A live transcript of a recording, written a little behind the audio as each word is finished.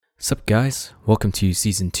Sup guys, welcome to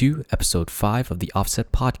Season 2, Episode 5 of the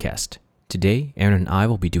Offset Podcast. Today, Aaron and I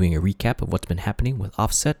will be doing a recap of what's been happening with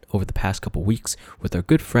Offset over the past couple weeks with our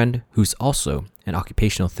good friend who's also an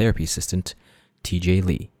occupational therapy assistant, TeeJay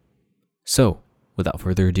Lee. So, without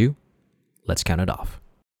further ado, let's count it off.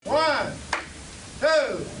 1, 2,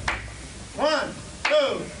 1,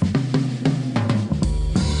 2.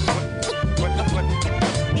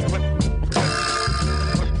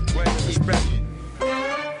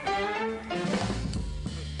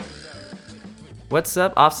 What's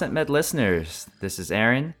up, Offset Med listeners? This is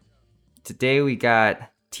Aaron. Today we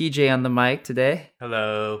got TeeJay on the mic today.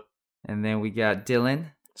 Hello. And then we got Dylan.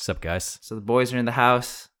 Sup guys? So the boys are in the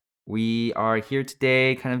house. We are here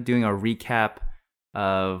today kind of doing a recap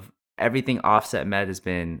of everything Offset Med has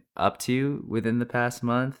been up to within the past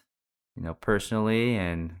month, personally,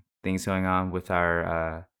 and things going on with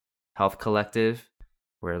our health collective.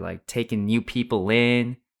 We're like taking new people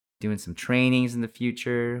in, doing some trainings in the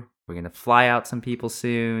future. We're going to fly out some people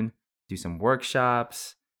soon, do some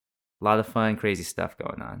workshops. A lot of fun, crazy stuff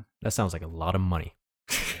going on. That sounds like a lot of money.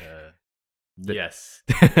 Yes.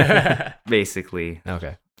 Basically.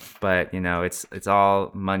 Okay. But, it's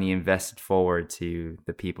all money invested forward to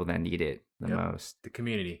the people that need it the most. The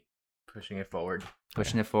community pushing it forward.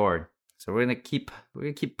 Pushing it forward. So we're going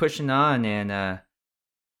to keep pushing on, and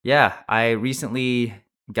I recently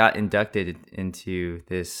got inducted into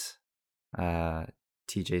this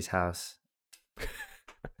TeeJay's house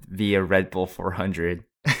via Red Bull 400.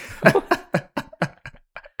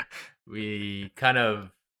 We kind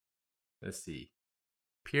of,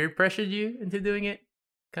 peer pressured you into doing it,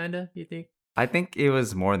 kind of, you think? I think it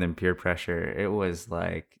was more than peer pressure. It was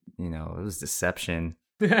like, it was deception.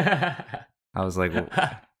 I was like,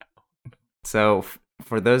 so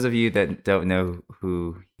for those of you that don't know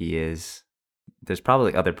who he is, there's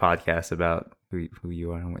probably other podcasts about who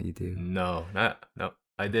you are and what you do. No.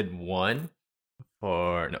 I did one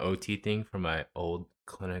for an OT thing for my old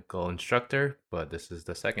clinical instructor, but this is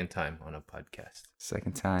the second time on a podcast.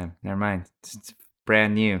 Second time. Never mind. It's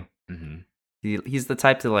brand new. Mm-hmm. He's the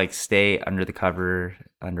type to like stay under the cover,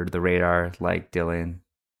 under the radar, like Dylan.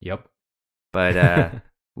 Yep. But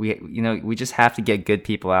we just have to get good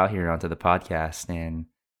people out here onto the podcast, and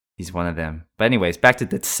he's one of them. But anyways, back to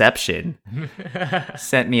deception.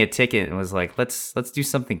 Sent me a ticket and was like, let's do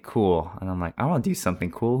something cool. And I'm like, I want to do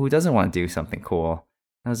something cool. Who doesn't want to do something cool?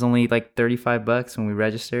 It was only like $35 when we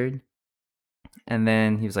registered. And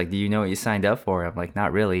then he was like, do you know what you signed up for? I'm like,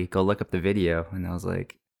 not really. Go look up the video. And I was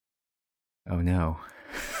like, oh no.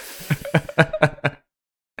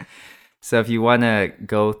 So if you want to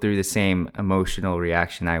go through the same emotional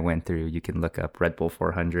reaction I went through, you can look up Red Bull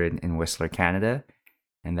 400 in Whistler, Canada.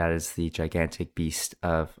 And that is the gigantic beast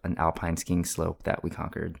of an alpine skiing slope that we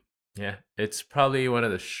conquered. Yeah, it's probably one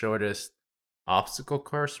of the shortest obstacle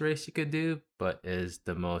course race you could do, but is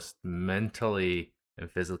the most mentally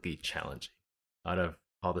and physically challenging out of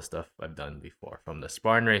all the stuff I've done before, from the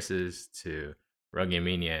Spartan races to Rugged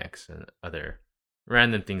Maniacs and other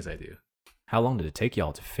random things I do. How long did it take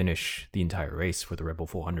y'all to finish the entire race for the Red Bull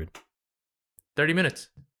 400? 30 minutes.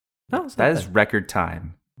 No, That is record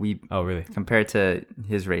time. Oh, really? Compared to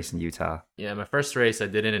his race in Utah. Yeah, my first race I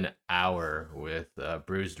did in an hour with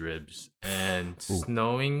bruised ribs and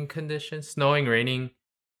snowing conditions, raining,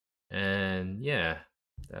 and yeah,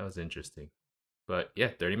 that was interesting. But yeah,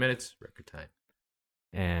 30 minutes, record time.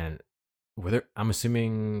 And I'm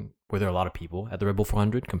assuming, were there a lot of people at the Red Bull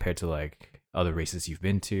 400 compared to like other races you've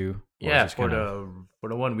been to? Yeah, for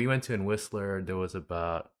the one we went to in Whistler, there was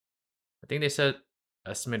about, I think they said,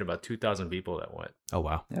 estimated about 2,000 people that went. Oh,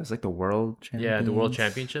 wow. Yeah, it was like the world championships. Yeah, the world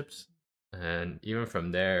championships. And even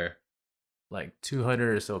from there, like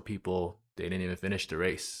 200 or so people, they didn't even finish the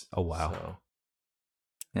race. Oh, wow. So,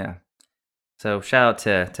 Yeah. So shout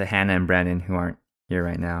out to Hannah and Brandon, who aren't here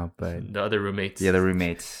right now, but the other roommates. the other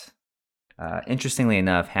roommates. Interestingly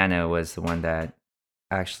enough, Hannah was the one that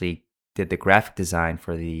actually did the graphic design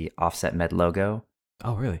for the Offset Med logo.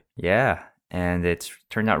 Oh, really? Yeah. And it's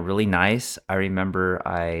turned out really nice. I remember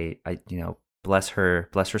I bless her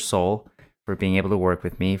soul for being able to work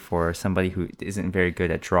with me, for somebody who isn't very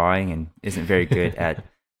good at drawing and isn't very good at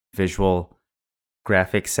visual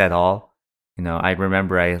graphics at all. I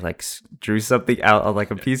remember I like drew something out on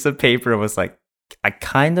like a piece of paper and was like, I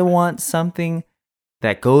kind of want something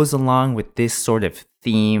that goes along with this sort of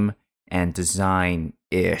theme and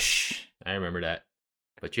design-ish. I remember that.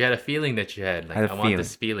 But you had a feeling that you had, like, I want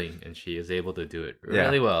this feeling, and she is able to do it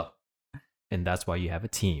really well. And that's why you have a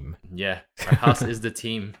team. Yeah, our house is the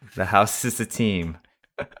team. The house is the team.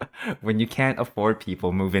 When you can't afford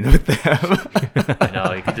people, move in with them. I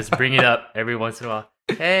know, you can just bring it up every once in a while.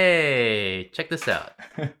 hey, check this out.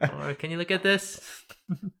 Or can you look at this?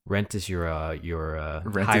 Rent is your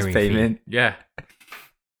Rent hiring is payment. fee. Yeah.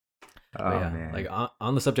 Oh But yeah, man. like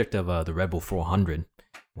on the subject of the Red Bull 400.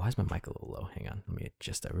 Why is my mic a little low? Hang on, let me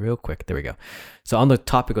adjust that real quick. There we go. So on the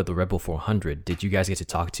topic of the Red Bull 400, did you guys get to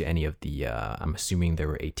talk to any of the? I'm assuming there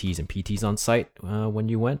were ATs and PTs on site when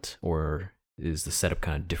you went, or is the setup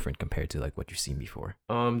kind of different compared to like what you've seen before?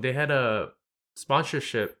 They had a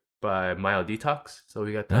sponsorship by Mile Detox, so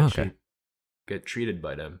we got to Oh, actually okay. get treated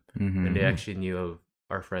by them, Mhm. and they actually knew of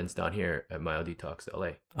our friends down here at Mile Detox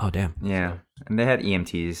LA. Oh damn. Yeah, and they had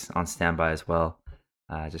EMTs on standby as well,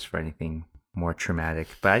 just for anything more traumatic.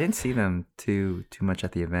 But I didn't see them too much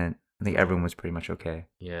at the event. I think everyone was pretty much okay.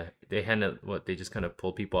 Yeah, they handed they just kind of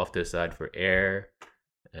pulled people off to the side for air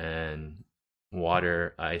and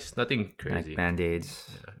water, ice, nothing crazy. Like band-aids.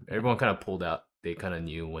 Yeah. Everyone kind of pulled out. They kind of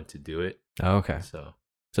knew when to do it. Oh, okay. So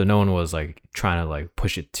no one was like trying to like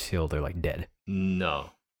push it till they're like dead. No,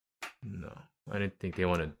 I didn't think they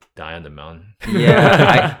want to die on the mountain.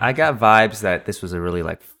 Yeah, I got vibes that this was a really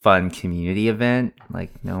like fun community event.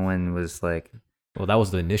 Like no one was like, Well, that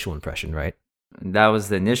was the initial impression, right? that was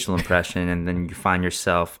the initial impression, and then you find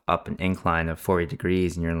yourself up an incline of 40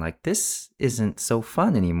 degrees, and you're like, this isn't so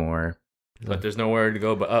fun anymore. But there's nowhere to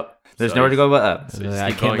go but up. There's So nowhere to go but up. So just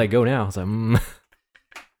I keep can't going. let go now. So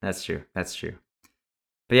That's true.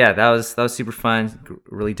 But yeah, that was super fun.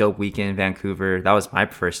 Really dope weekend in Vancouver. That was my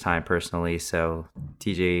first time personally. So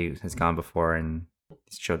TeeJay has gone before and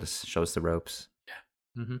showed us the ropes.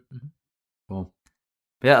 Mm-hmm. Cool.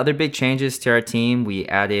 But yeah, other big changes to our team. We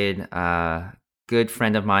added a good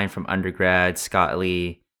friend of mine from undergrad, Scott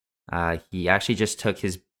Lee. He actually just took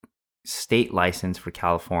his state license for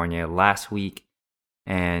California last week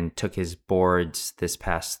and took his boards this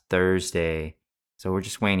past Thursday. So we're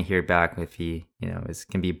just waiting to hear back if he,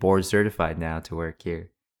 can be board certified now to work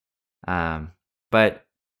here. But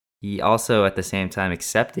he also at the same time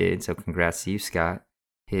accepted, so congrats to you, Scott,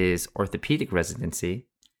 his orthopedic residency.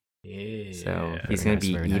 Yeah. So he's Very going to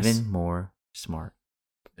be nice, very even nice. more smart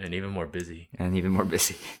and even more busy. and even more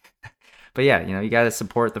busy. But yeah, you got to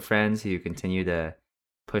support the friends who continue to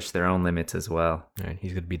push their own limits as well. all right,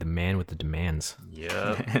 he's gonna be the man with the demands.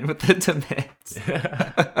 Yep. And with the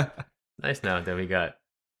demands. Nice now that we got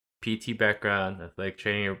PT background, athletic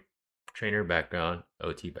trainer background,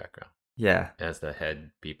 OT background Yeah, as the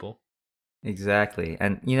head people. exactly.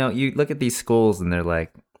 And you look at these schools and they're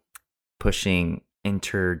like pushing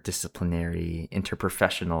interdisciplinary,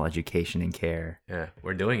 interprofessional education and care. Yeah,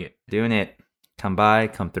 we're doing it. Doing it. Come by,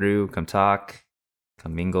 come through, come talk,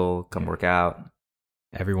 come mingle, come work out.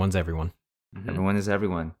 Everyone's everyone. Mhm. Everyone is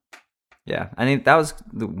everyone. Yeah, I think that was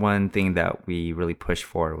the one thing that we really pushed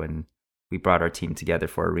for when we brought our team together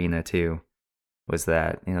for Arena too, was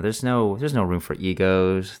that there's no room for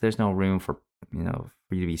egos. There's no room for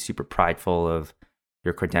for you to be super prideful of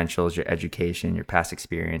your credentials, your education, your past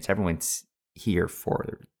experience. Everyone's here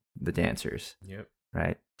for the dancers, Yep.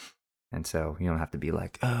 right? And so you don't have to be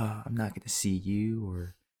like, oh, I'm not going to see you,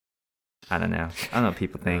 or I don't know what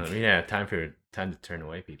people think. We didn't have time to turn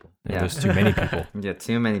away people. Yeah, there's too many people. Yeah,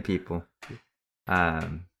 too many people. Oh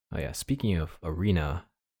yeah, speaking of Arena,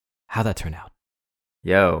 how'd that turn out?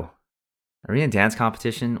 Yo, Arena dance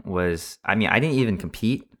competition was, I didn't even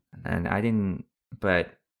compete, and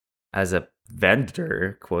but as a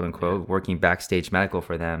vendor, quote unquote, working backstage medical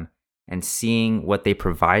for them and seeing what they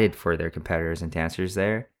provided for their competitors and dancers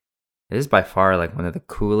there, it is by far like one of the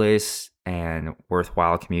coolest and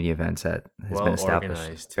worthwhile community events that has been established.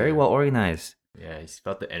 Organized, Very too. well organized. Yeah, you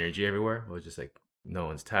felt the energy everywhere. It was just like no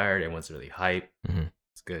one's tired, everyone's really hype. Mhm.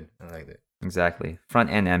 It's good. I liked it. Exactly. Front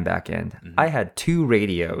end and back end. Mhm. I had 2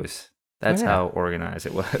 radios. That's yeah. how organized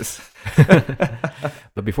it was.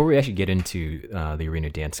 But before we actually get into the Arena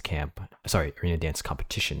Dance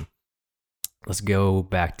competition, let's go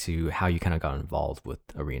back to how you kind of got involved with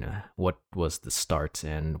Arena. What was the start,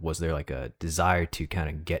 and was there like a desire to kind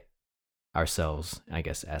of get ourselves, I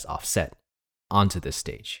guess, as Offset onto this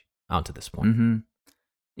stage, onto this point? Mm-hmm.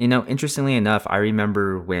 Interestingly enough, I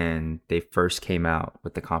remember when they first came out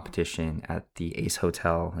with the competition at the Ace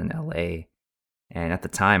Hotel in LA. And at the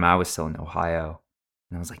time, I was still in Ohio.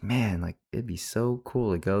 And I was like, man, like it'd be so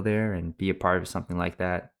cool to go there and be a part of something like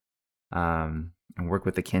that. And work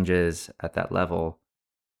with the Kinjas at that level.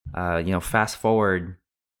 Fast forward,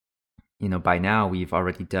 by now we've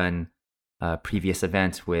already done previous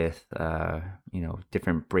events with,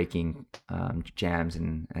 different breaking jams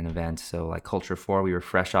and events. So like Culture 4, we were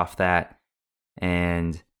fresh off that.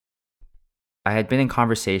 And I had been in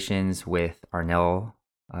conversations with Arnell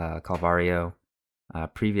Calvario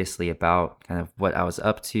previously about kind of what I was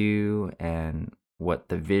up to and what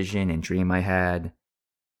the vision and dream I had.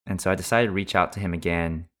 And so I decided to reach out to him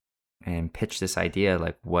again and pitch this idea,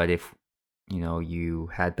 like, what if, you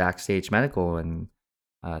had backstage medical and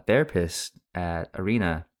therapists at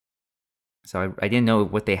Arena? So I didn't know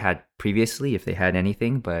what they had previously, if they had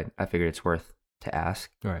anything, but I figured it's worth to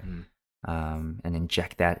ask. Right. And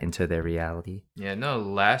inject that into their reality. Yeah, no,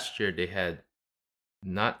 last year they had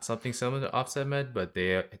not something similar to Offset Med, but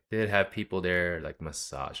they did have people there like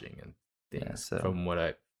massaging and things, from what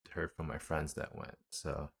I heard from my friends that went.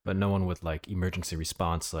 So, but no one with like emergency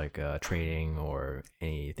response, like training or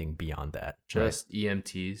anything beyond that. Just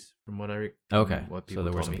EMTs, from what I okay. What people so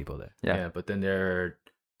there were told some me. people there. Yeah, but then they're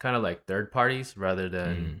kind of like third parties rather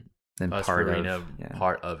than us part Arena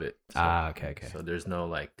part of it. So, okay. So there's no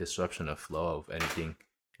like disruption of flow of anything,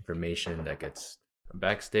 information that gets from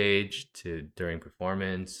backstage to during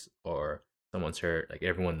performance or someone's hurt. Like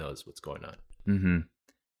everyone knows what's going on. Mm-hmm.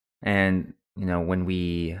 And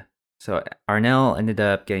so Arnell ended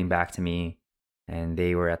up getting back to me, and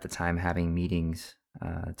they were at the time having meetings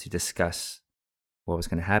to discuss what was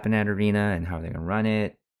going to happen at Arena and how they're going to run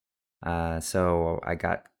it. So I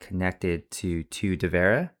got connected to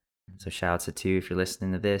DeVera. So shout out to Tu if you're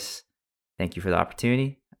listening to this. Thank you for the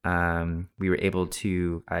opportunity. We were able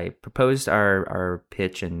to, I proposed our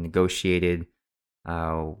pitch and negotiated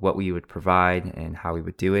what we would provide and how we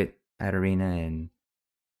would do it at Arena, and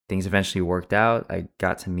things eventually worked out. I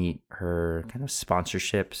got to meet her kind of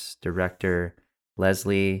sponsorships director,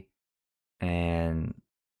 Leslie, and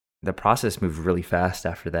the process moved really fast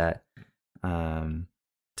after that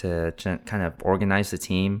to kind of organize the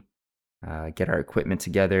team, get our equipment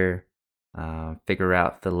together, figure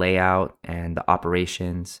out the layout and the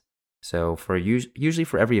operations. So usually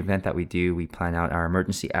for every event that we do, we plan out our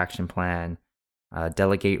emergency action plan,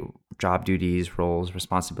 delegate job duties, roles,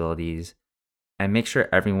 responsibilities, and make sure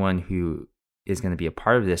everyone who is going to be a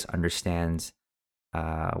part of this understands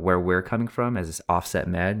where we're coming from as this Offset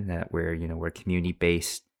Med, that we're a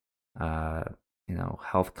community-based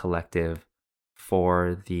health collective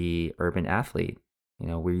for the urban athlete.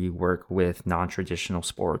 We work with non-traditional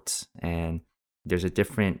sports, and there's a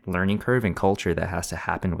different learning curve and culture that has to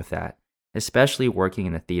happen with that, especially working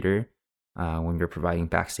in a theater when you're providing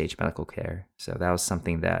backstage medical care. So that was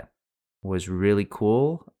something that was really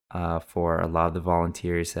cool for a lot of the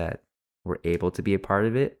volunteers that were able to be a part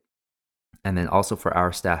of it. And then also for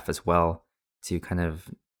our staff as well, to kind of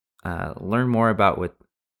learn more about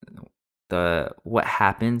what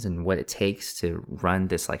happens and what it takes to run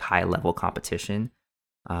this like high level competition,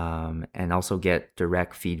 and also get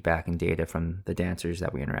direct feedback and data from the dancers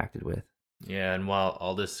that we interacted with. Yeah, and while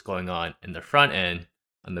all this is going on in the front end,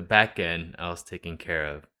 on the back end, I was taking care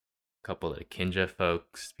of a couple of the Kinja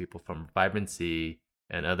folks, people from Vibrancy,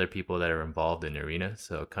 and other people that are involved in Arena.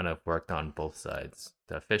 So kind of worked on both sides,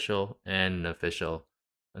 the official and unofficial.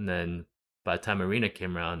 And then by the time Arena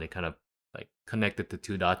came around, they kind of like connected the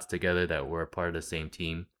two dots together that we're a part of the same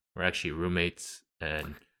team. We're actually roommates,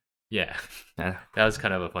 and yeah, that was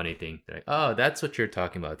kind of a funny thing. They're like, oh, that's what you're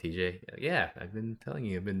talking about, TeeJay. Like, yeah, I've been telling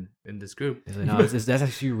you, I've been in this group. No, that's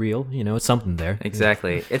actually real. It's something there.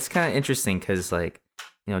 Exactly. It's kind of interesting because, like,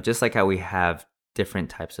 just like how we have different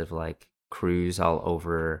types of like crews all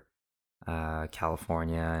over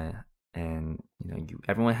California, and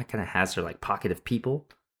everyone kind of has their like pocket of people,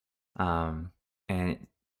 and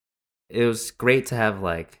it was great to have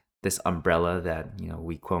like this umbrella that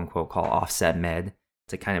we quote unquote call Offset Med,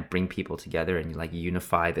 to kind of bring people together and like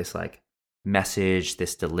unify this like message,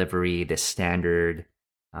 this delivery, this standard,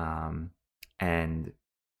 and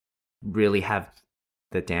really have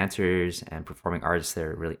the dancers and performing artists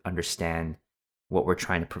there really understand what we're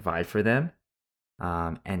trying to provide for them,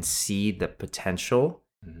 and see the potential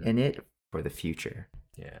in it for the future.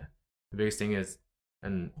 Yeah. The biggest thing is,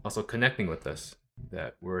 and also connecting with us,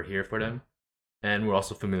 that we're here for them, and we're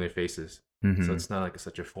also familiar faces. Mm-hmm. So it's not like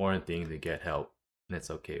such a foreign thing to get help, and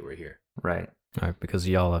it's okay, we're here. Right. All right, because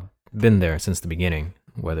y'all have been there since the beginning,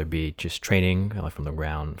 whether it be just training like from the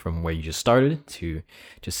ground, from where you just started, to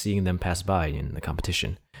just seeing them pass by in the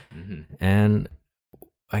competition. Mm-hmm. And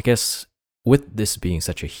I guess with this being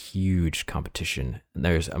such a huge competition,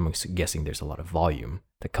 I'm guessing there's a lot of volume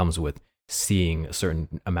that comes with seeing a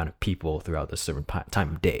certain amount of people throughout a certain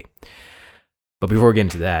time of day. But before we get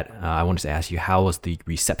into that, I wanted to ask you, how was the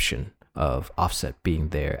reception of Offset being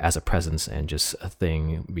there as a presence and just a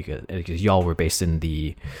thing? Because y'all were based in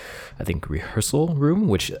the, I think, rehearsal room,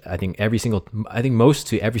 which I think most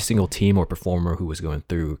to every single team or performer who was going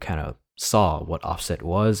through kind of saw what Offset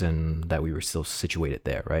was, and that we were still situated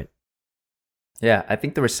there, right? Yeah, I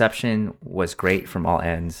think the reception was great from all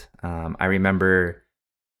ends. I remember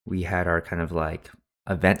we had our kind of like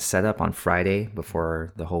event set up on Friday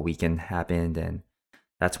before the whole weekend happened, and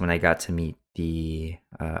that's when I got to meet the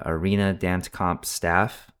arena dance comp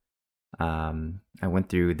staff. I went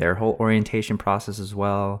through their whole orientation process as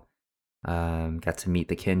well. Got to meet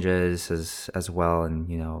the Kinjas as well,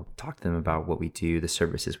 and talk to them about what we do, the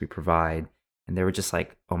services we provide, and they were just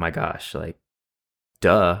like, "Oh my gosh, like,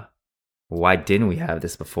 duh, why didn't we have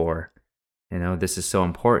this before? This is so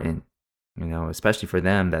important." Especially for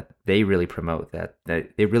them, that they really promote that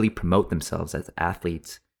they really promote themselves as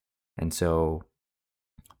athletes, and so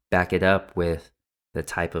back it up with the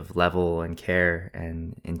type of level and care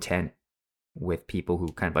and intent with people who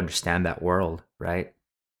kind of understand that world, right?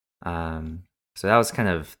 So that was kind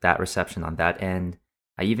of that reception on that end.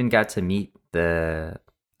 I even got to meet the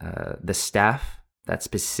staff that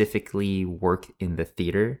specifically work in the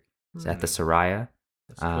theater at the Soraya.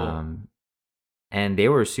 That's cool. And they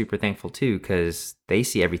were super thankful too, because they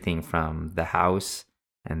see everything from the house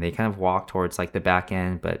and they kind of walk towards like the back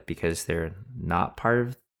end, but because they're not part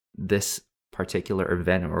of this particular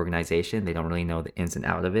event or organization, they don't really know the ins and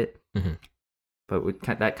out of it. Mm-hmm.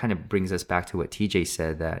 But that kind of brings us back to what TeeJay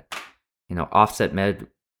said, that Offset Med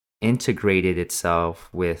integrated itself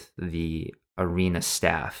with the arena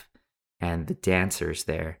staff and the dancers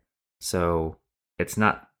there, so it's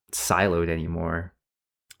not siloed anymore.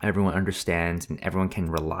 Everyone understands and everyone can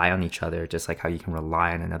rely on each other, just like how you can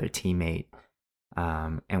rely on another teammate.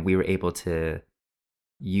 And we were able to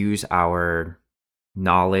use our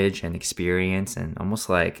knowledge and experience and almost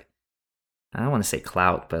like, I don't want to say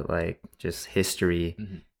clout, but like just history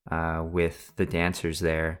with the dancers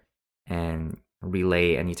there, and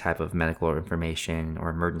relay any type of medical information or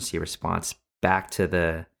emergency response back to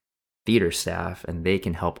the theater staff, and they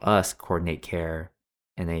can help us coordinate care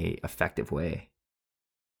in a effective way.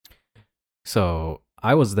 So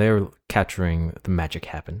I was there capturing the magic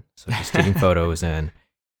happen. So just taking photos, and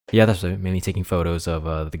yeah, that's it, mainly taking photos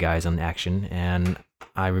of the guys on action. And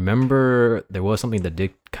I remember there was something that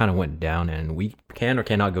did kind of went down, and we can or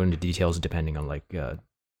cannot go into details depending on like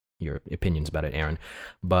your opinions about it, Aaron.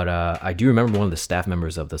 But I do remember one of the staff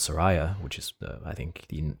members of the Soraya, which is I think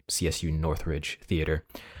the CSU Northridge Theater,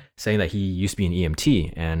 saying that he used to be an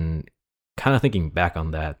EMT, and kind of thinking back on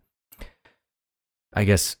that, I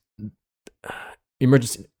guess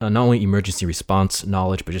emergency, not only emergency response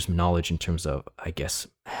knowledge, but just knowledge in terms of, I guess,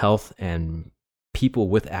 health and people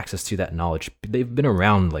with access to that knowledge. They've been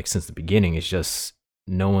around like since the beginning. It's just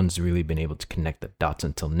no one's really been able to connect the dots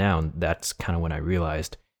until now. And that's kind of when I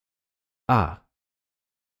realized,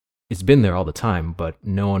 it's been there all the time, but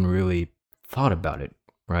no one really thought about it,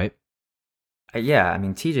 right? Yeah, I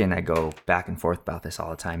mean, TeeJay and I go back and forth about this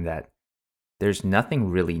all the time, that there's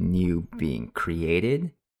nothing really new being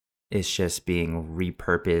created. It's just being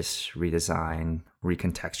repurposed, redesigned,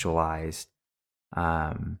 recontextualized.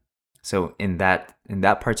 So in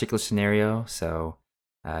that particular scenario, so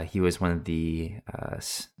he was one of the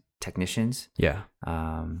technicians. Yeah.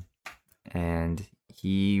 And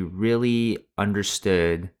he really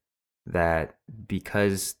understood that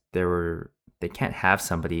because they can't have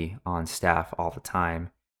somebody on staff all the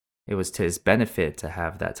time, it was to his benefit to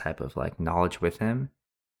have that type of like knowledge with him.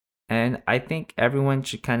 And I think everyone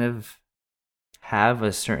should kind of have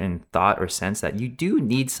a certain thought or sense that you do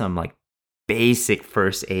need some like basic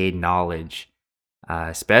first aid knowledge,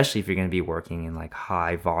 especially if you're going to be working in like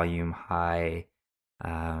high volume, high,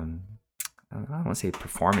 I don't want to say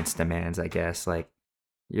performance demands, I guess. Like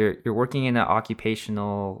you're working in an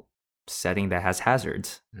occupational setting that has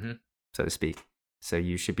hazards, so to speak. So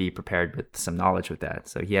you should be prepared with some knowledge with that.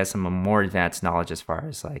 So he has some more advanced knowledge as far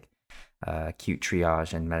as like acute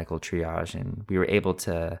triage and medical triage, and we were able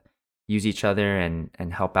to use each other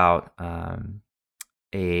and help out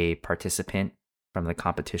a participant from the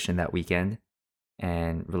competition that weekend,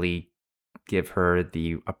 and really give her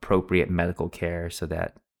the appropriate medical care so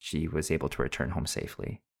that she was able to return home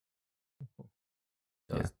safely.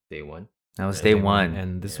 That was day one. That was day one.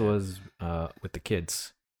 And this was with the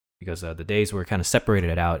kids, because the days were kind of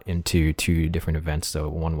separated out into two different events. So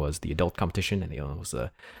one was the adult competition, and the other was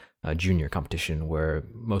a junior competition, where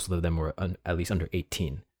most of them were at least under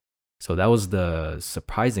 18. So that was the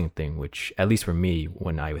surprising thing, which, at least for me,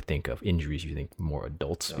 when I would think of injuries, you think more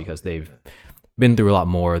adults, because they've been through a lot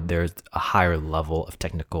more. There's a higher level of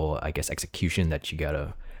technical, I guess, execution that you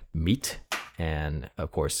gotta meet, and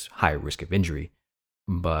of course, higher risk of injury.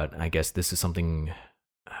 But I guess this is something,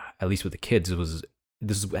 at least with the kids,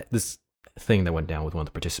 this thing that went down with one of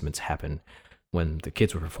the participants happened when the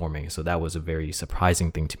kids were performing. So that was a very surprising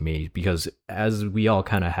thing to me, because as we all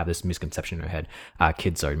kind of have this misconception in our head,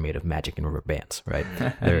 kids are made of magic and rubber bands, right?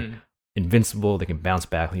 They're invincible. They can bounce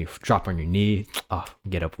back. You drop on your knee,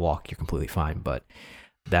 get up, walk. You're completely fine. But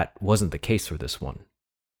that wasn't the case for this one.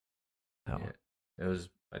 No. Yeah, it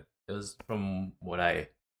was from what I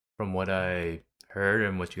heard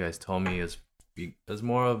and what you guys told me is it was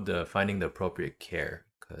more of the finding the appropriate care,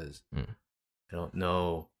 because I don't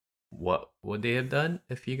know what would they have done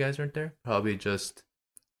if you guys weren't there. Probably just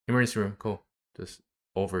emergency room, cool, just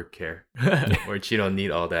over care, where you don't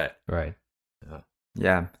need all that. Right.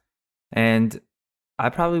 Yeah. And I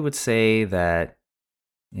probably would say that,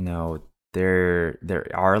 there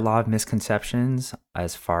are a lot of misconceptions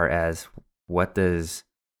as far as what does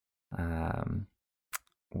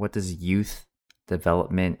youth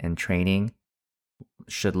development and training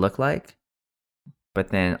should look like. But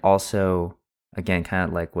then also, again, kind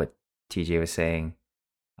of like what TeeJay was saying,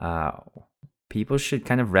 people should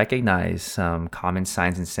kind of recognize some common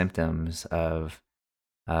signs and symptoms of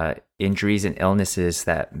injuries and illnesses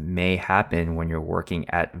that may happen when you're working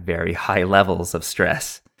at very high levels of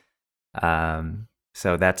stress.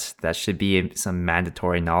 So that should be some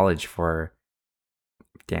mandatory knowledge for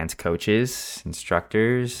dance coaches,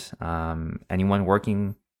 instructors, anyone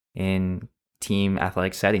working in team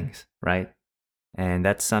athletic settings, right? And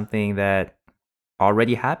that's something that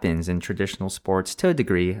already happens in traditional sports to a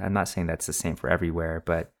degree. I'm not saying that's the same for everywhere,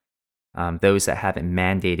 but those that haven't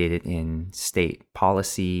mandated it in state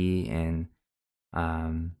policy and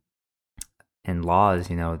laws,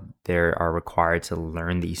 they are required to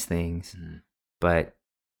learn these things. But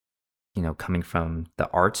coming from the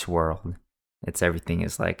arts world, it's everything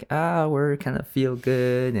is like, we're kind of feel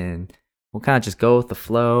good and we'll kind of just go with the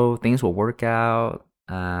flow. Things will work out.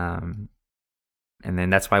 And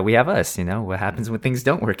then that's why we have us, what happens when things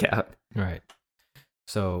don't work out. Right.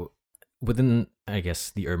 So within, I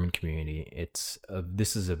guess, the urban community,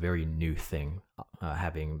 this is a very new thing,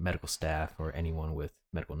 having medical staff or anyone with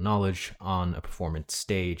medical knowledge on a performance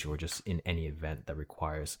stage or just in any event that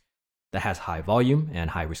has high volume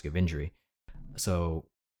and high risk of injury. So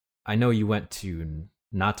I know you went to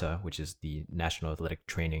NATA, which is the National Athletic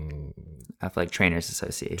Trainers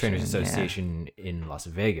Association. In Las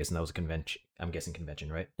Vegas, and that was a convention. I'm guessing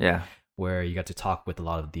convention, right? Yeah. Where you got to talk with a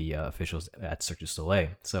lot of the officials at Cirque du Soleil.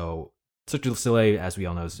 So Cirque du Soleil, as we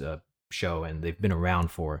all know, is a show, and they've been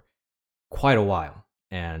around for quite a while.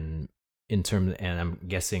 And I'm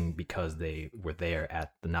guessing because they were there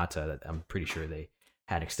at the NATA, I'm pretty sure they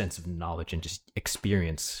had extensive knowledge and just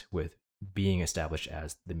experience with being established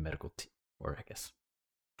as the medical team, or I guess.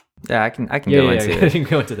 Yeah, I can go into it. I can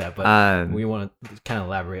go into that, but we want to kind of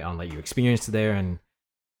elaborate on your experience there and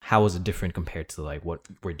how was it different compared to what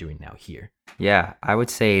we're doing now here. Yeah, I would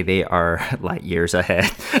say they are light years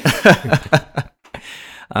ahead.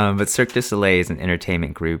 But Cirque du Soleil is an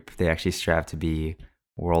entertainment group. They actually strive to be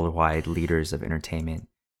worldwide leaders of entertainment.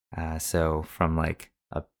 So from a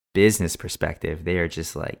business perspective, they are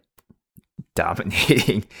just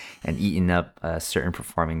dominating and eating up certain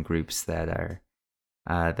performing groups that are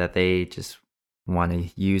that they just want to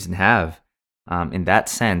use and have. In that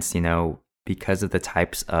sense, because of the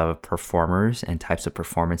types of performers and types of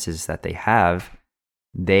performances that they have,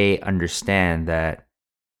 they understand that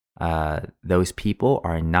those people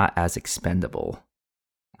are not as expendable,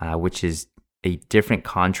 which is a different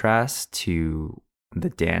contrast to the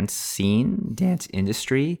dance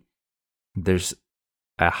industry. There's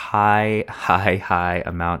a high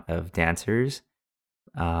amount of dancers,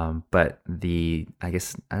 but I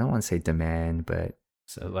guess I don't want to say demand, but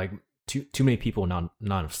so too many people, not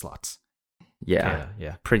enough slots. Yeah,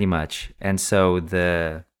 pretty much. And so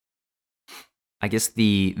I guess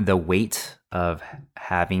the weight of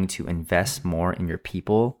having to invest more in your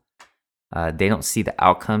people, they don't see the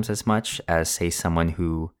outcomes as much as, say, someone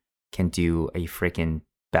who can do a freaking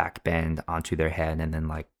back bend onto their head and then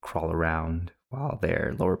crawl around while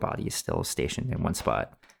their lower body is still stationed in one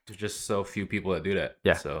spot. There's just so few people that do that.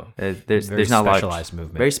 Yeah, so there's not a lot of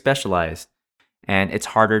movement. Very specialized, and it's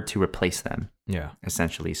harder to replace them. Yeah,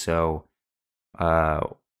 essentially. So, I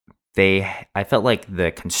felt like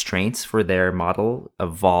the constraints for their model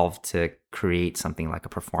evolved to create something like a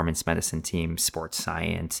performance medicine team, sports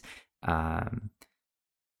science,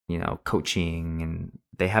 coaching, and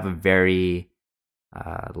they have a very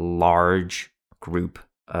large group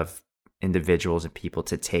of individuals and people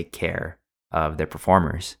to take care of their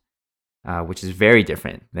performers, which is very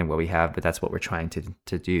different than what we have, but that's what we're trying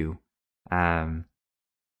to do. I'd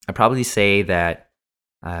probably say that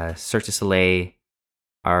Cirque du Soleil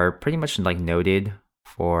are pretty much noted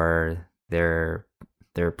for their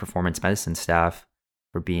performance medicine staff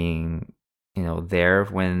for being there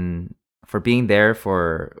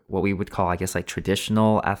for what we would call, I guess,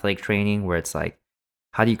 traditional athletic training, where it's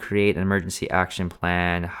how do you create an emergency action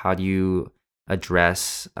plan? How do you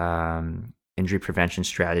address injury prevention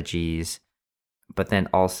strategies? But then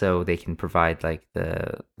also they can provide like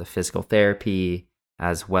the physical therapy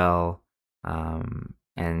as well,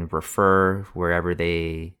 and refer wherever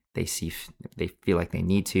they feel like they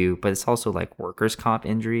need to. But it's also like workers' comp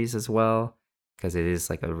injuries as well, because it is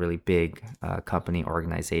like a really big company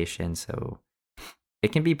organization. So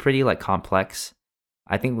it can be pretty like complex.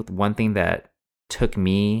 I think with one thing that took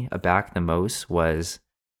me aback the most was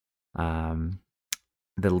the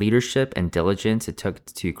leadership and diligence it took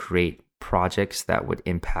to create projects that would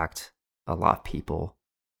impact a lot of people.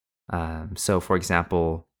 So for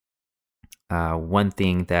example, one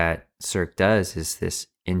thing that CIRC does is this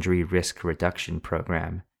injury risk reduction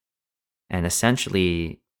program. And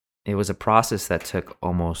essentially, it was a process that took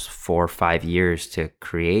almost 4 or 5 years to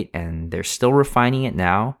create, and they're still refining it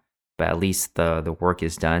now, but at least the work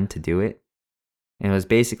is done to do it. And it was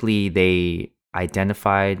basically they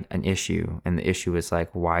identified an issue, and the issue was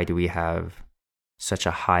like, why do we have such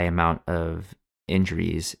a high amount of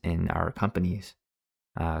injuries in our companies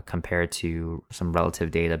compared to some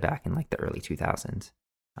relative data back in like the early 2000s?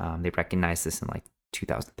 They recognized this in like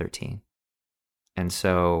 2013. And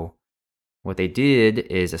so what they did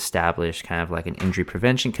is establish kind of like an injury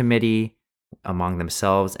prevention committee among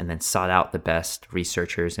themselves, and then sought out the best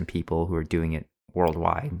researchers and people who are doing it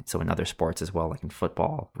worldwide. So in other sports as well, like in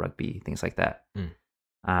football, rugby, things like that.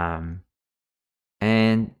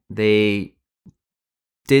 And they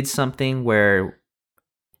did something where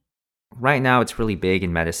right now it's really big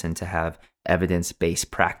in medicine to have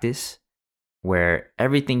evidence-based practice, where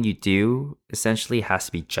everything you do essentially has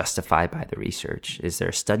to be justified by the research. Is there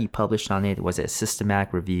a study published on it? Was it a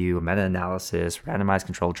systematic review, a meta-analysis, randomized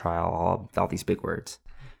controlled trial, all these big words?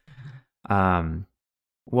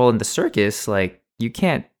 Well, in the circus, like, you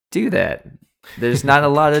can't do that. There's not a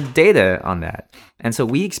lot of data on that. And so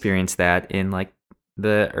we experienced that in like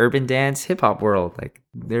the urban dance hip hop world. Like,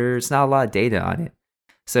 there's not a lot of data on it.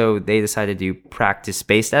 So they decided to do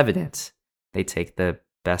practice-based evidence. They take the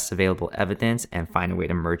best available evidence and find a way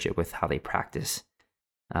to merge it with how they practice.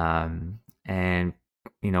 And,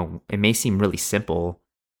 you know, it may seem really simple.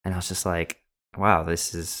 And I was just like, wow,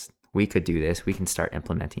 we could do this. We can start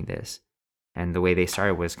implementing this. And the way they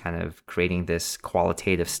started was kind of creating this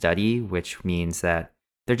qualitative study, which means that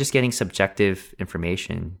they're just getting subjective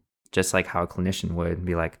information, just like how a clinician would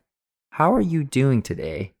be like, how are you doing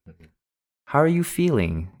today? How are you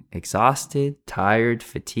feeling? Exhausted, tired,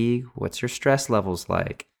 fatigued? What's your stress levels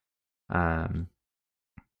like?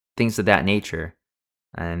 Things of that nature.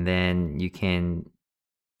 And then you can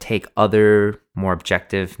take other more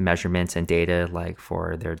objective measurements and data, like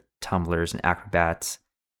for their tumblers and acrobats.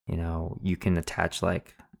 You know, you can attach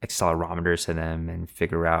like accelerometers to them and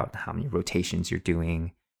figure out how many rotations you're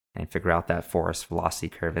doing and figure out that force velocity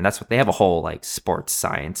curve. And that's what they have a whole like sports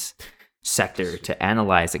science sector to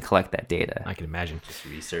analyze and collect that data. I can imagine.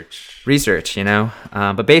 Just Research, you know.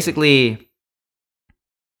 But basically,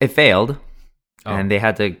 it failed, and they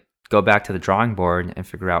had to go back to the drawing board and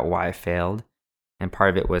figure out why it failed. And part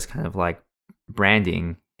of it was kind of like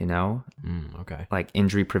branding, you know, okay, like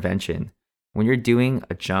injury prevention. When you're doing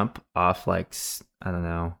a jump off like, I don't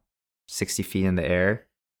know, 60 feet in the air,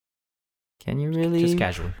 can you really? Just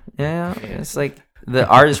casually. Yeah, it's like the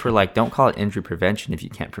artists were like, don't call it injury prevention if you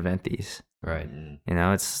can't prevent these. Right. You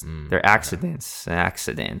know, they're accidents,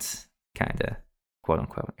 kind of, quote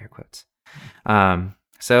unquote, air quotes.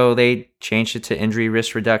 So they changed it to injury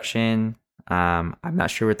risk reduction. I'm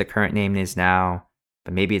not sure what the current name is now,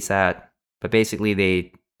 but maybe it's that. But basically,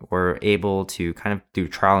 they were able to kind of do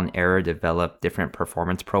trial and error, develop different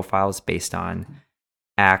performance profiles based on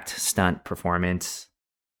act, stunt, performance,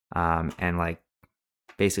 and like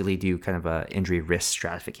basically do kind of a injury risk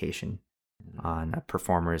stratification on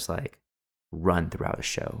performers like run throughout a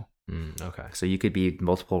show. Okay. So you could be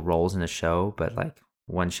multiple roles in a show, but like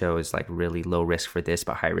one show is like really low risk for this,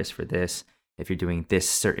 but high risk for this. If you're doing this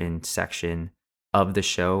certain section of the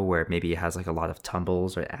show where maybe it has like a lot of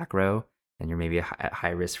tumbles or acro, and you're maybe at high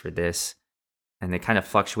risk for this. And it kind of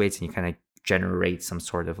fluctuates, and you kind of generate some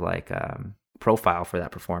sort of like profile for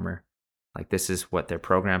that performer. Like, this is what their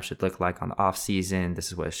program should look like on the off season. This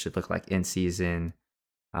is what it should look like in season.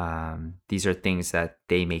 These are things that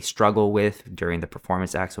they may struggle with during the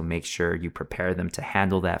performance act. So make sure you prepare them to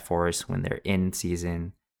handle that force when they're in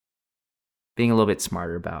season. Being a little bit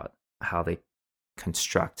smarter about how they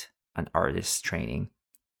construct an artist's training,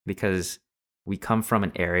 because we come from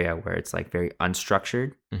an area where it's like very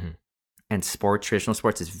unstructured, and traditional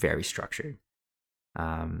sports is very structured.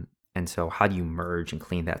 And so how do you merge and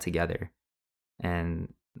clean that together?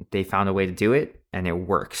 And they found a way to do it, and it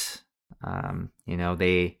works.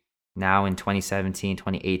 They now in 2017,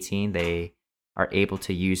 2018, they are able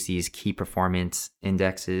to use these key performance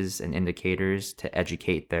indexes and indicators to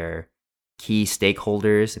educate their key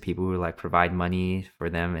stakeholders, the people who like provide money for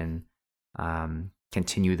them and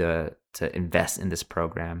continue to invest in this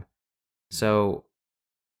program. So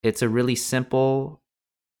it's a really simple,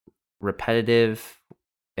 repetitive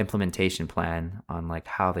implementation plan on like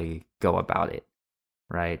how they go about it,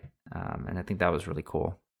 right? And I think that was really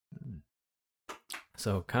cool.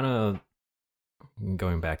 So kind of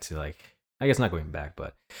going back to like, I guess not going back,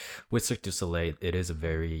 but with Cirque du Soleil, it is a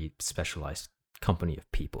very specialized company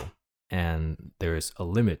of people. And there is a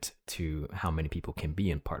limit to how many people can be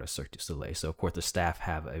in part of Cirque du Soleil. So of course the staff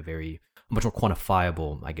have a much more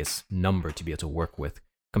quantifiable, I guess, number to be able to work with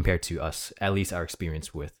compared to us. At least our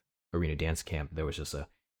experience with Arena Dance Camp, there was just a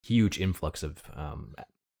huge influx of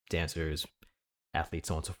dancers, athletes,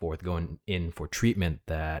 so on and so forth, going in for treatment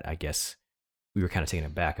that I guess we were kind of taken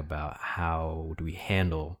aback about how do we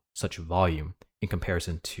handle such volume in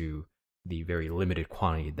comparison to the very limited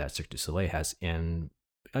quantity that Cirque du Soleil has. And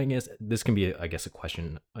I guess this can be, a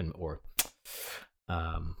question or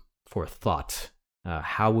for a thought.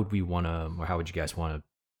 How would we want to, or how would you guys want to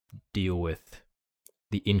deal with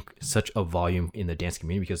such a volume in the dance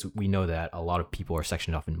community? Because we know that a lot of people are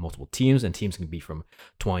sectioned off in multiple teams, and teams can be from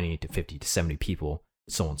 20 to 50 to 70 people,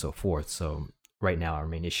 so on and so forth. So right now, our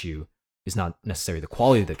main issue is not necessarily the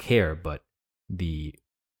quality of the care, but the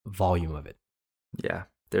volume of it. Yeah,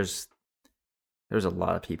 there's a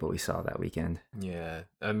lot of people we saw that weekend. Yeah,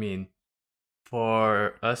 I mean,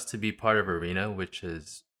 for us to be part of Arena, which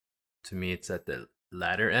is, to me, it's at the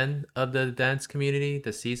latter end of the dance community,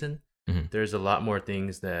 the season. Mm-hmm. There's a lot more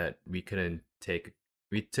things that we couldn't take.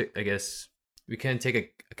 I guess we can't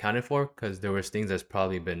take accounted for, because there was things that's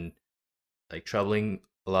probably been like troubling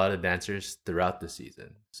a lot of dancers throughout the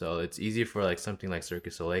season. So it's easy for like something like Cirque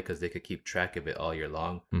du Soleil, because they could keep track of it all year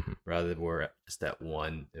long, rather than we're just at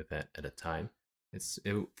one event at a time.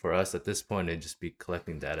 For us at this point, it'd just be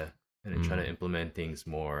collecting data and then trying to implement things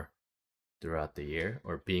more throughout the year,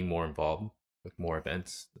 or being more involved with more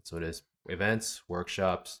events. That's what it is. Events,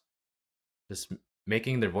 workshops, just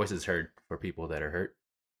making their voices heard for people that are hurt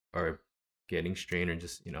or getting strained, or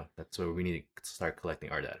just, that's where we need to start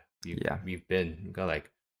collecting our data. We've got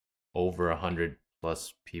like over 100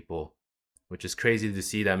 plus people, which is crazy to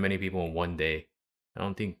see that many people in one day. I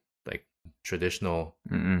don't think like traditional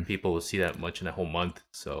people will see that much in a whole month.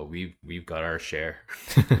 So we've got our share.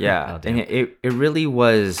 Yeah, and it really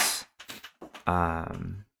was.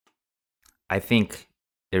 I think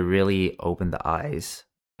it really opened the eyes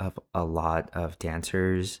of a lot of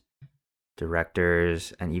dancers,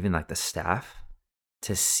 directors, and even like the staff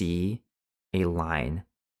to see a line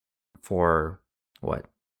for 4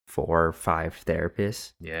 or 5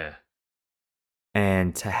 therapists. Yeah.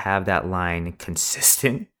 And to have that line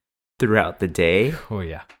consistent throughout the day. Oh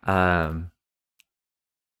yeah.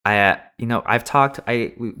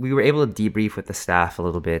 We were able to debrief with the staff a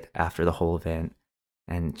little bit after the whole event,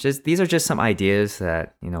 and these are just some ideas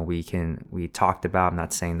that we talked about. I'm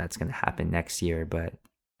not saying that's going to happen next year, but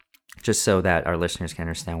just so that our listeners can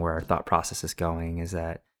understand where our thought process is going, is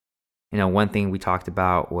that one thing we talked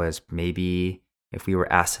about was maybe if we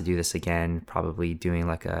were asked to do this again, probably doing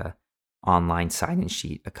like a online sign-in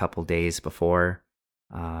sheet a couple days before,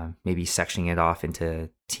 maybe sectioning it off into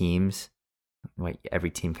teams. Like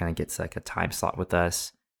every team kind of gets like a time slot with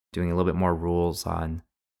us, doing a little bit more rules on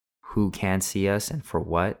who can see us and for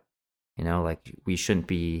what. Like we shouldn't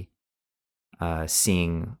be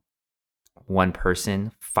seeing one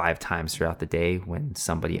person 5 times throughout the day when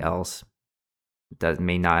somebody else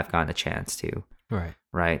may not have gotten a chance to.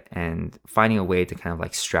 Right. And finding a way to kind of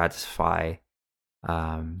like stratify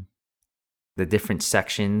the different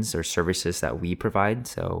sections or services that we provide.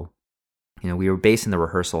 So, we were based in the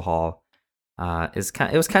rehearsal hall. It was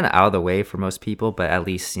kind of out of the way for most people, but at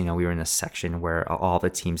least, we were in a section where all the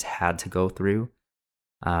teams had to go through.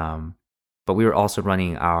 But we were also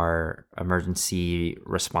running our emergency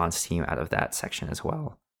response team out of that section as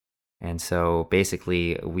well. And so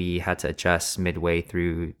basically we had to adjust midway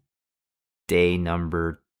through day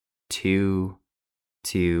number 2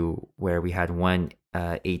 to where we had one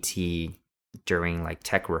AT during like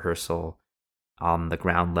tech rehearsal on the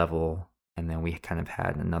ground level. And then we kind of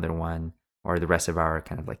had another one, or the rest of our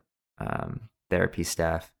kind of like therapy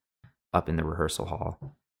staff up in the rehearsal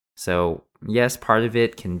hall. So yes, part of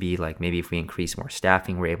it can be like maybe if we increase more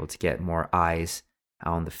staffing, we're able to get more eyes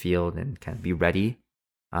out on the field and kind of be ready.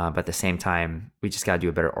 But at the same time, we just got to do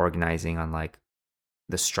a better organizing on like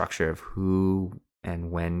the structure of who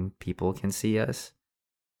and when people can see us.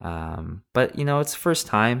 But it's the first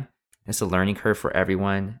time. It's a learning curve for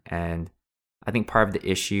everyone, and I think part of the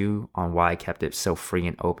issue on why I kept it so free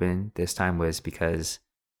and open this time was because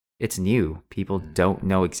it's new. People don't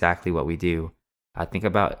know exactly what we do. I think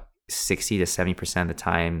about 60 to 70% of the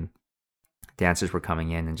time, dancers were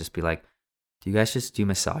coming in and just be like, "Do you guys just do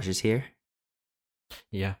massages here?"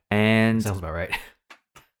 Yeah, And sounds about right.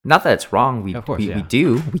 not that it's wrong. We Of course, we yeah.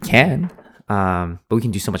 do. We can. But we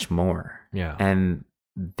can do so much more. Yeah. And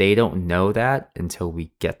they don't know that until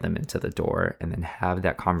we get them into the door and then have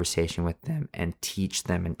that conversation with them and teach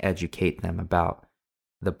them and educate them about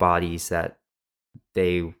the bodies that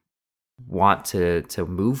they want to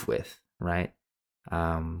move with, right?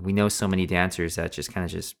 We know so many dancers that just kind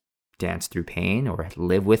of just dance through pain or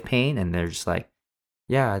live with pain, and they're just like,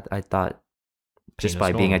 yeah, I thought just Pain by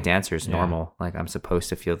is being a normal. dancer is Yeah. normal. Like I'm supposed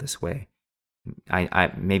to feel this way.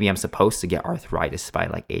 I maybe I'm supposed to get arthritis by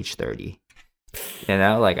like age 30.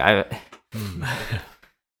 Like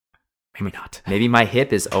Maybe not. maybe my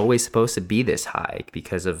hip is always supposed to be this high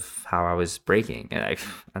because of how I was breaking. And I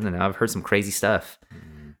don't know, I've heard some crazy stuff.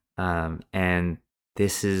 And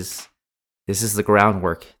this is the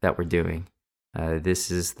groundwork that we're doing.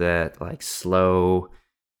 This is the like slow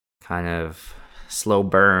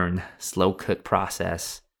burn, slow cook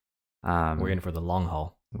process. We're in for the long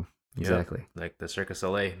haul. Exactly. Like the Cirque du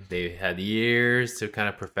Soleil, they had years to kind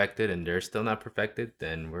of perfect it, and they're still not perfected.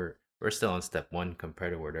 Then we're still on step one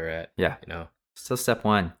compared to where they're at. Yeah. Still step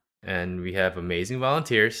one. And we have amazing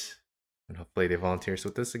volunteers, and hopefully they volunteers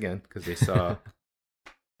with us again because they saw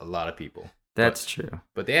a lot of people. That's true.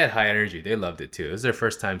 But they had high energy. They loved it too. It was their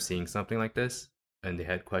first time seeing something like this, and they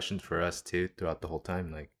had questions for us too throughout the whole time.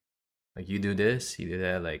 Like you do this, you do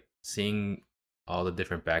that. Like seeing all the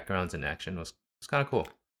different backgrounds in action was kind of cool.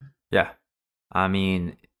 Yeah. I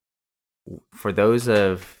mean, for those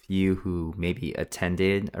of you who maybe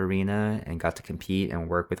attended Arena and got to compete and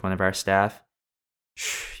work with one of our staff,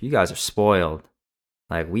 you guys are spoiled.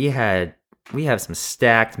 Like we have some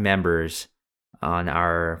stacked members on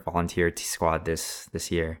our volunteer squad this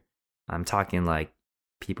year. I'm talking like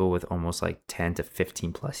people with almost like 10 to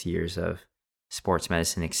 15 plus years of sports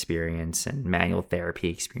medicine experience and manual therapy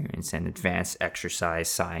experience and advanced exercise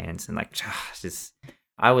science, and like just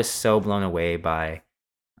I was so blown away by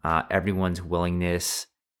everyone's willingness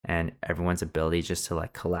and everyone's ability just to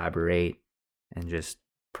like collaborate and just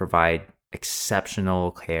provide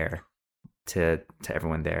exceptional care to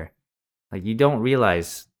everyone there. Like you don't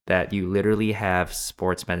realize that you literally have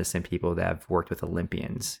sports medicine people that have worked with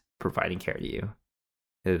Olympians providing care to you.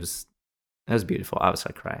 It was beautiful. I was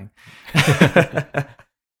like crying.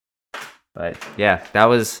 But yeah, that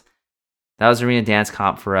was Arena Dance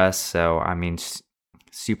Comp for us. So I mean,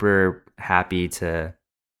 super happy to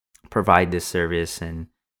provide this service and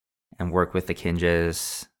work with the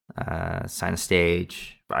Kinjas, Sign a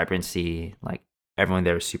Stage, Vibrancy. Like everyone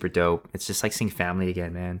there was super dope. It's just like seeing family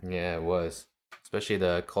again, man. Yeah, it was. Especially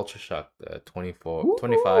the Culture Shock, the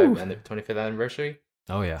 25 and the 25th anniversary.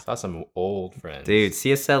 Oh yeah. Saw some old friends. Dude,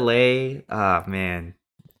 CSLA, man,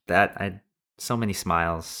 so many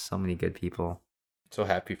smiles, so many good people. So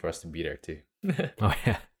happy for us to be there too. Oh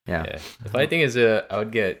yeah. Yeah. The funny thing is, I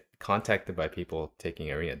would get contacted by people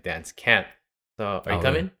taking Arena Dance Camp. So, are you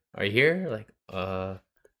coming? Are you here? Like,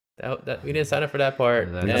 that we didn't sign up for that part,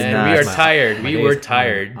 and we are tired. We were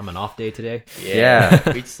tired. I'm an off day today.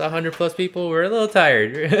 Yeah. We saw 100 plus people. We're a little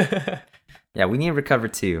tired. Yeah, we need to recover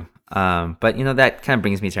too. But that kind of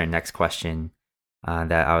brings me to our next question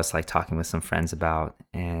that I was like talking with some friends about,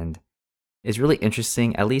 and it's really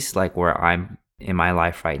interesting, at least like where I'm in my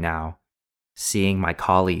life right now, seeing my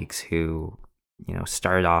colleagues who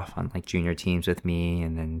started off on like junior teams with me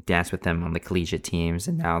and then danced with them on the collegiate teams,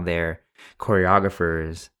 and now they're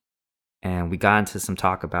choreographers. And we got into some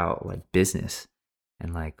talk about like business,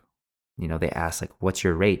 and like they asked like, what's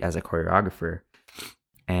your rate as a choreographer?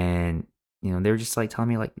 And they were just like telling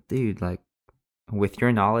me like, dude, like with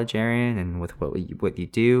your knowledge, Aaron, and with what you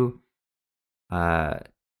do,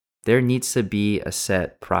 there needs to be a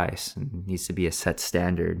set price and needs to be a set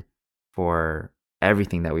standard for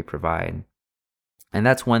everything that we provide. And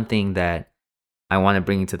that's one thing that I want to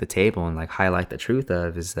bring to the table and like highlight the truth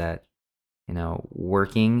of, is that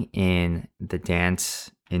working in the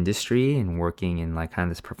dance industry and working in like kind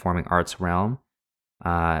of this performing arts realm,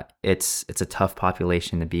 it's a tough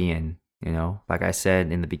population to be in. Like I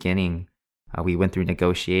said in the beginning, we went through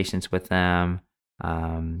negotiations with them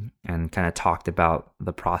and kind of talked about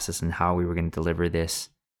the process and how we were going to deliver this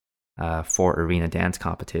for Arena Dance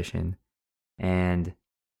Competition. And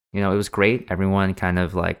it was great. Everyone kind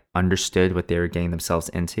of like understood what they were getting themselves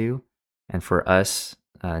into. And for us,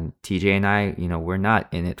 TJ and I, we're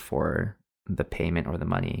not in it for the payment or the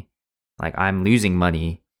money. Like, I'm losing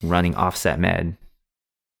money running Offset Med.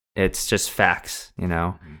 It's just facts,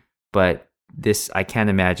 But I can't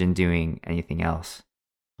imagine doing anything else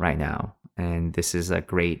right now. And this is a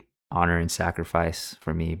great honor and sacrifice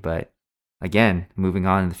for me. But again, moving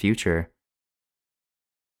on in the future,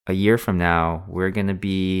 a year from now, we're going to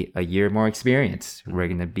be a year more experienced. We're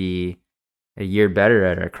going to be a year better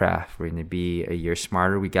at our craft. We're going to be a year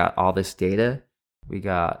smarter. We got all this data. We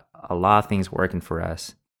got a lot of things working for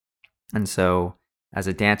us. And so as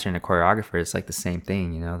a dancer and a choreographer, it's like the same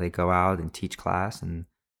thing. They go out and teach class, and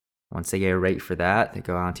once they get a rate for that, they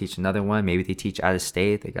go out and teach another one. Maybe they teach out of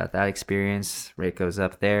state. They got that experience. Rate goes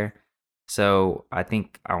up there. So I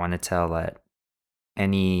think I want to tell that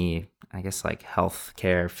any, I guess, like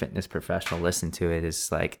healthcare fitness professional listen to it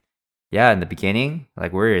is like, yeah, in the beginning,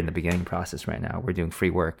 like we're in the beginning process right now. We're doing free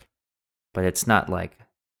work, but it's not worthless.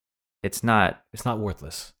 It's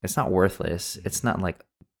not worthless. It's not like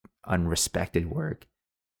unrespected work.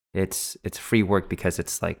 It's free work because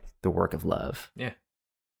it's like the work of love. Yeah.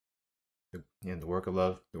 The work of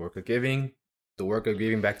love, the work of giving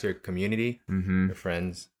back to your community, your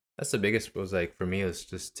friends. That's the biggest. Was like for me, is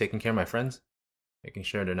just taking care of my friends, making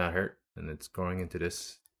sure they're not hurt, and it's growing into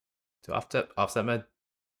this to offset med.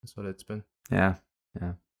 That's what it's been. Yeah.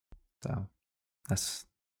 So that's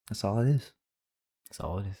all it is. That's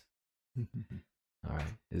all it is. All right.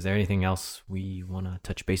 Is there anything else we want to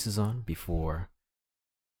touch bases on before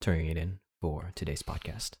turning it in for today's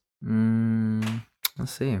podcast?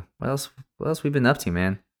 Let's see. What else we've been up to,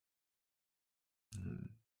 man?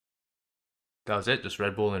 That was it. Just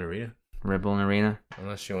Red Bull and Arena. Red Bull and Arena.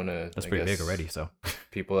 Unless you want to. That's pretty big already. So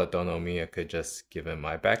people that don't know me, I could just give them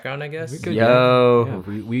my background, I guess. We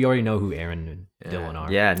already know who Aaron and Dylan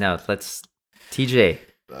are. Yeah. No. Let's TeeJay.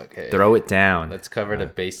 Okay. Throw it down. Let's cover the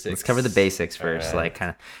basics. Let's cover the basics first. Right. Like,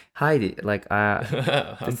 kind of, hi,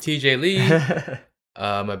 I'm TeeJay Lee.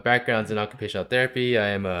 My background's in occupational therapy. I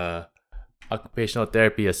am a occupational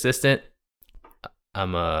therapy assistant.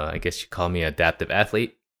 I'm I guess you call me an adaptive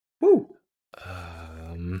athlete. Woo.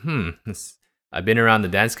 I've been around the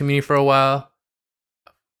dance community for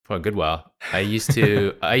a good while. I used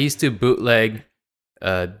to bootleg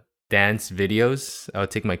dance videos. I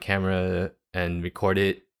would take my camera and record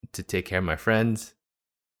it to take care of my friends.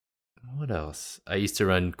 What else? I used to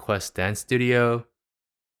run Quest Dance Studio.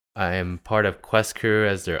 I am part of Quest Crew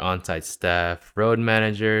as their on-site staff, road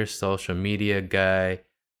manager, social media guy,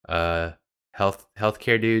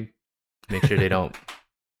 healthcare dude. Make sure they don't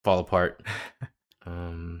fall apart.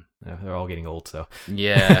 They're all getting old, so.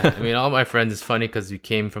 Yeah, I mean, all my friends, it's funny because we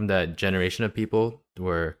came from that generation of people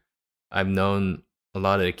where I've known a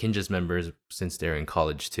lot of the Kinjaz members since they're in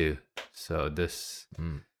college too. So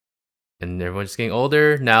and everyone's getting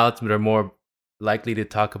older. Now they're more likely to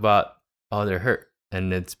talk about, oh, they're hurt.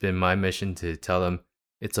 And it's been my mission to tell them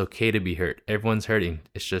it's okay to be hurt. Everyone's hurting.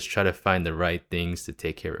 It's just try to find the right things to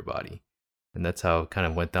take care of your body. And that's how I kind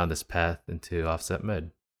of went down this path into Offset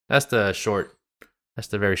Med. That's the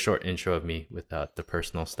very short intro of me without the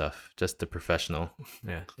personal stuff, just the professional.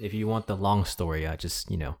 Yeah. If you want the long story, just,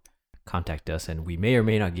 contact us and we may or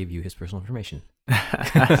may not give you his personal information.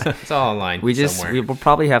 It's all online. We will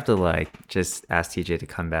probably have to just ask TeeJay to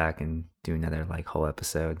come back and do another whole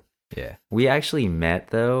episode. Yeah. We actually met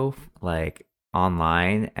though,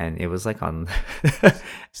 online, and it was on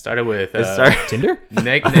started with Tinder? No,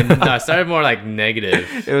 it started more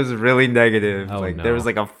negative. It was really negative. Oh, no. There was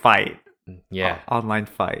a fight. Yeah. Online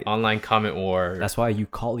fight. Online comment war. That's why you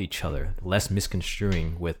call each other, less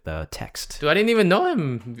misconstruing with text. Dude, I didn't even know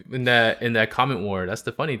him in that comment war. That's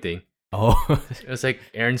the funny thing. Oh. It was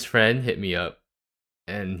Aaron's friend hit me up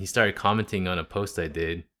and he started commenting on a post I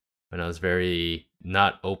did when I was very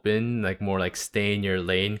not open, more stay in your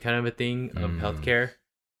lane kind of a thing of healthcare.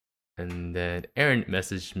 And then Aaron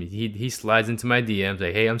messaged me. He slides into my DMs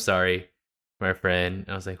hey, I'm sorry, my friend.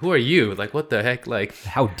 And I was like, who are you? What the heck?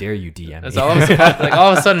 How dare you DM me?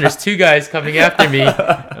 All of a sudden there's two guys coming after me.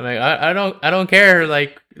 I'm I don't care.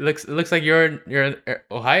 Looks like you're in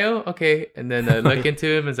Ohio, okay. And then I look into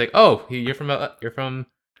him and it's oh, you're from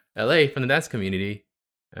LA, from the dance community.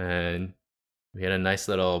 And we had a nice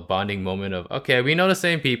little bonding moment of, okay, we know the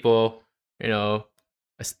same people, we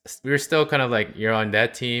were still kind of you're on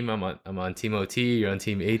that team, I'm on team OT, you're on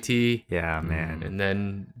team AT. Yeah, man. And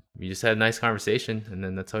then we just had a nice conversation, and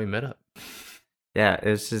then that's how we met up. Yeah,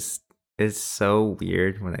 it's so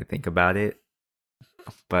weird when I think about it,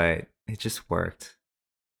 but it just worked.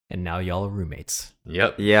 And now y'all are roommates.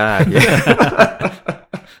 Yep. Yeah.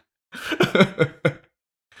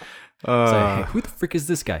 Like, hey, who the frick is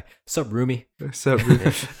this guy? Sup, Rumi? So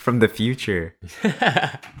from the future.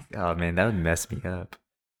 Oh man, that would mess me up.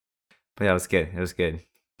 But yeah, it was good. It was good.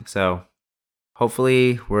 So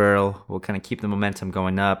hopefully we'll kind of keep the momentum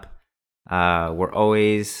going up. We're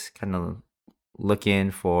always kind of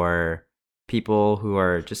looking for people who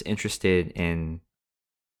are just interested in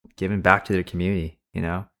giving back to their community.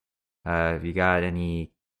 If you got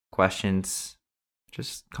any questions,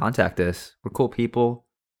 just contact us. We're cool people.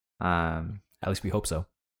 At least we hope so.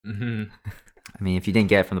 Mm-hmm. I mean, if you didn't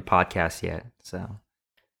get it from the podcast yet, so.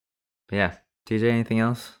 But yeah, TeeJay, anything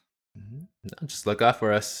else? No, just look out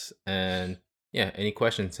for us, and yeah, any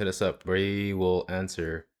questions, hit us up. We will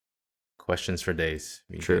answer questions for days.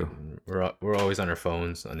 True. We're always on our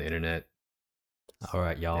phones, on the internet. All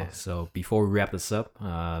right, y'all. Yeah. So before we wrap this up,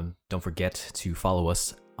 don't forget to follow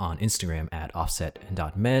us on Instagram at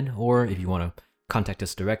offset.med, or if you want to contact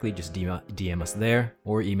us directly, just DM us there,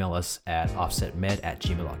 or email us at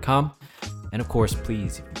offsetmed@gmail.com. And of course,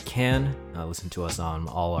 please, if you can, listen to us on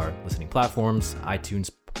all our listening platforms, iTunes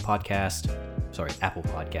Apple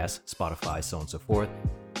Podcasts, Spotify, so on and so forth.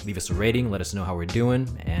 Leave us a rating, let us know how we're doing,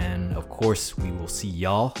 and of course, we will see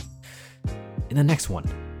y'all in the next one.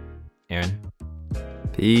 Aaron?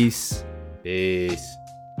 Peace. Peace.